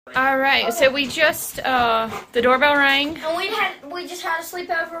All right, okay. So we just the doorbell rang. And we just had a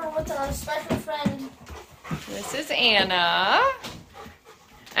sleepover with a special friend. This is Anna.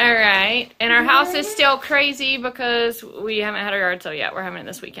 All right, and our house is still crazy because we haven't had our yard sale yet. We're having it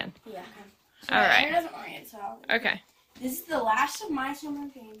this weekend. Yeah. So all right. Anna doesn't want it, so. Okay. This is the last of my summer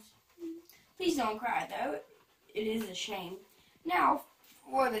games. Please don't cry, though. It is a shame. Now,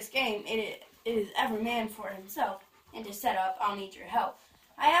 for this game, it is every man for himself, and to set up, I'll need your help.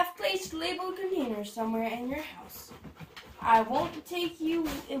 I have placed labeled containers somewhere in your house. It won't take you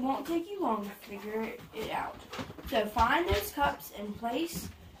long to figure it out. So find those cups and place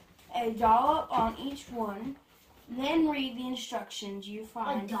a dollop on each one. Then read the instructions you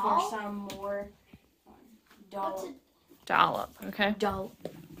find for some more fun. Dollop. Dollop. Okay. Dollop.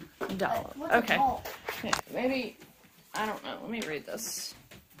 Dollop. Okay. Okay. Maybe I don't know. Let me read this.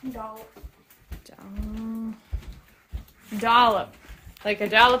 Dollop. Dollop. Like a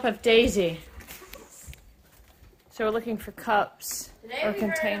dollop of daisy. So we're looking for cups or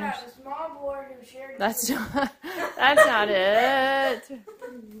containers. A small boy who shared that's not it.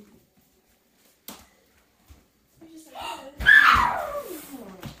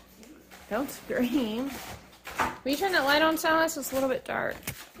 Don't scream. Will you turn that light on, Silas? It's a little bit dark.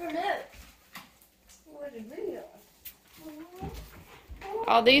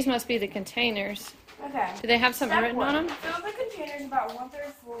 Oh, these must be the containers. Okay. Do they have something written on them? Fill the containers about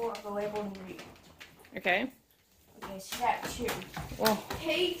 1/3 full of the labeled ingredient. Okay. Okay, step 2. Whoa.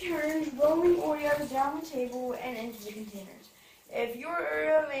 Take turns rolling Oreos down the table and into the containers. If your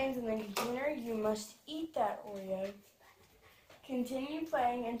Oreo lands in the container, you must eat that Oreo. Continue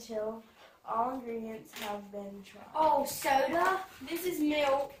playing until all ingredients have been tried. Oh, soda. This is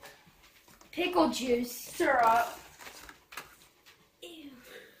milk. Pickle juice. Syrup. Ew.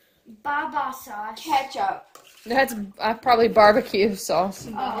 Baba sauce. Ketchup. That's probably barbecue sauce.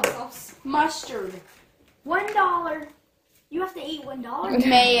 Mustard. $1. You have to eat $1.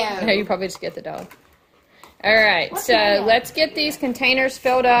 Mayo. No, you probably just get the dollar. All right, so let's get these containers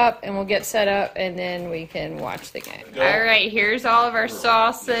filled up, and we'll get set up, and then we can watch the game. All right, here's all of our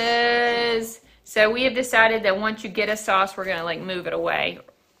sauces. So we have decided that once you get a sauce, we're gonna move it away,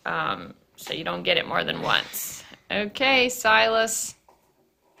 so you don't get it more than once. Okay, Silas.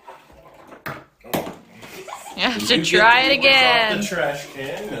 You have to try it again. Off the trash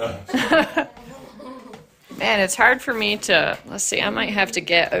can. No. Man, it's hard for me to, let's see, I might have to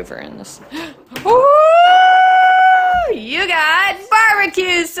get over in this. Woo! You got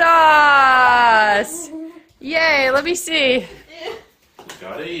barbecue sauce! Yay, let me see. You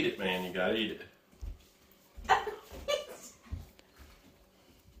gotta eat it, man. You gotta eat it.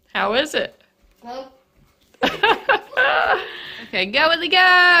 How is it? Okay, go with the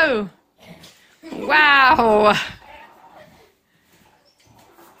go! Wow!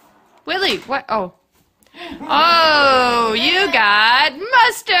 Willie, what? Oh. Oh, you got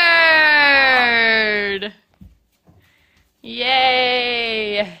mustard!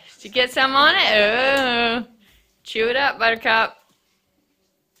 Yay! Did you get some on it? Oh. Chew it up, Buttercup.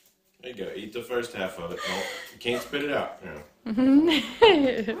 There you go. Eat the first half of it. No, you can't spit it out. I'm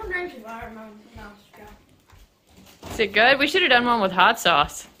drinking water. Is it good? We should have done one with hot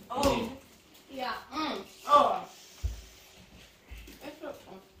sauce. Oh. Yeah. Oh.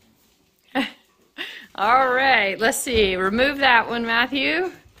 All right, let's see. Remove that one,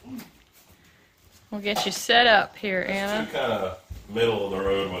 Matthew. We'll get you set up here, Anna. Two kind of middle of the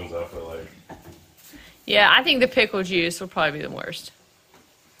road ones, I feel like. Yeah, I think the pickle juice will probably be the worst.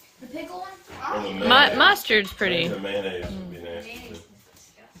 The pickle one? Or the mayonnaise. Mustard's pretty. The mayonnaise would be nasty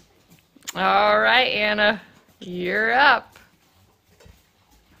too. All right, Anna, you're up.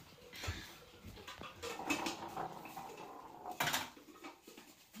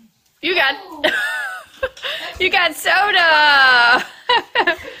 You got, you got soda.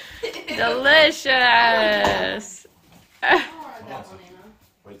 Delicious.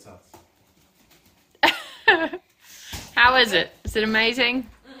 Wait, sauce. How is it? Is it amazing?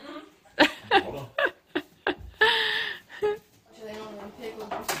 Hold on.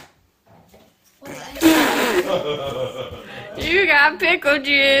 You got pickle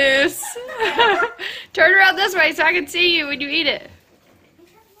juice. Turn around this way so I can see you when you eat it.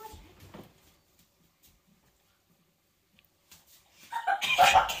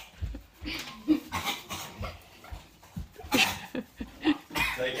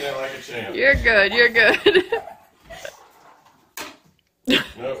 Taking it like a champ. You're good, you're good.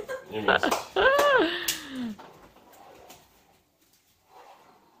 Nope, you missed.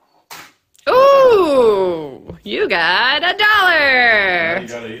 Ooh, you got $1. Now you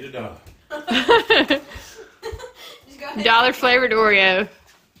gotta eat $1. $1 flavored Oreo.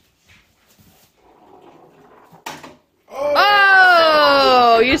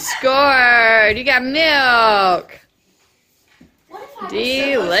 Oh, you scored. You got milk. What if I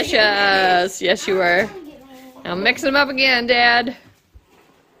Delicious. Yes, you were. Now mix them up again, Dad.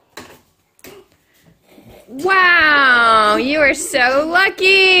 Wow, you are so lucky.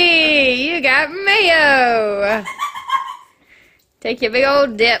 You got mayo. Take your big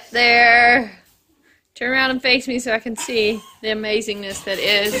old dip there. Turn around and face me so I can see the amazingness that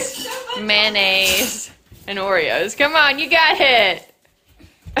is mayonnaise and Oreos. Come on, you got it.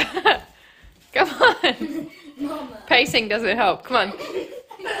 Come on. Mama. Pacing doesn't help. Come on.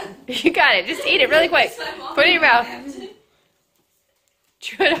 You got it. Just eat it really quick. Put it in your mouth.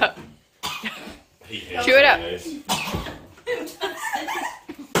 Chew it up. Chew it up.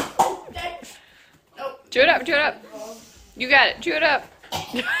 Chew it up. Chew it up. You got it. Chew it up.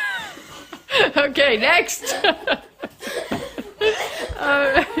 Okay, next.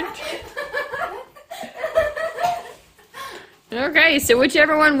 Alright. Okay, so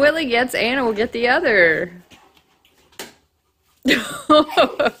whichever one Willie gets, Anna will get the other.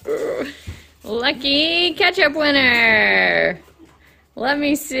 Lucky ketchup winner. Let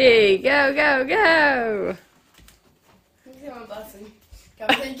me see. Go, go, go. Thank you for my blessing.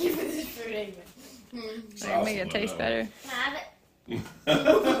 God, thank you for this food anyway. That'll make it taste better. Have it.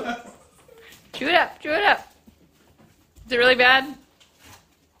 Chew it up. Chew it up. Is it really bad?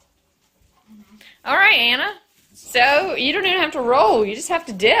 All right, Anna. So you don't even have to roll. You just have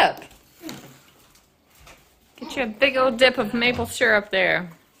to dip. Get you a big old dip of maple syrup there.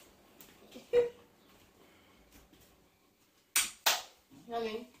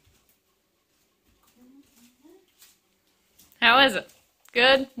 How is it?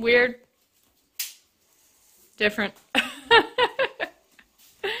 Good? Weird? Different?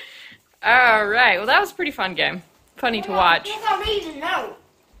 All right. Well, that was a pretty fun game. Funny to watch. I read a note.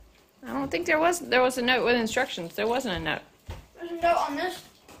 I don't think there was a note with instructions. There wasn't a note. There's a note on this.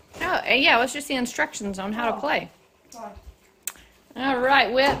 Oh, yeah, it was just the instructions on how to play. Sorry. All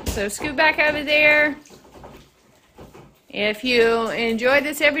right, Whip. So scoot back over there. If you enjoyed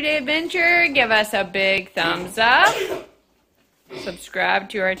this everyday adventure, give us a big thumbs up. Subscribe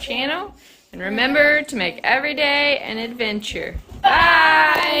to our channel. And remember to make every day an adventure.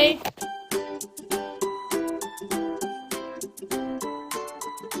 Bye!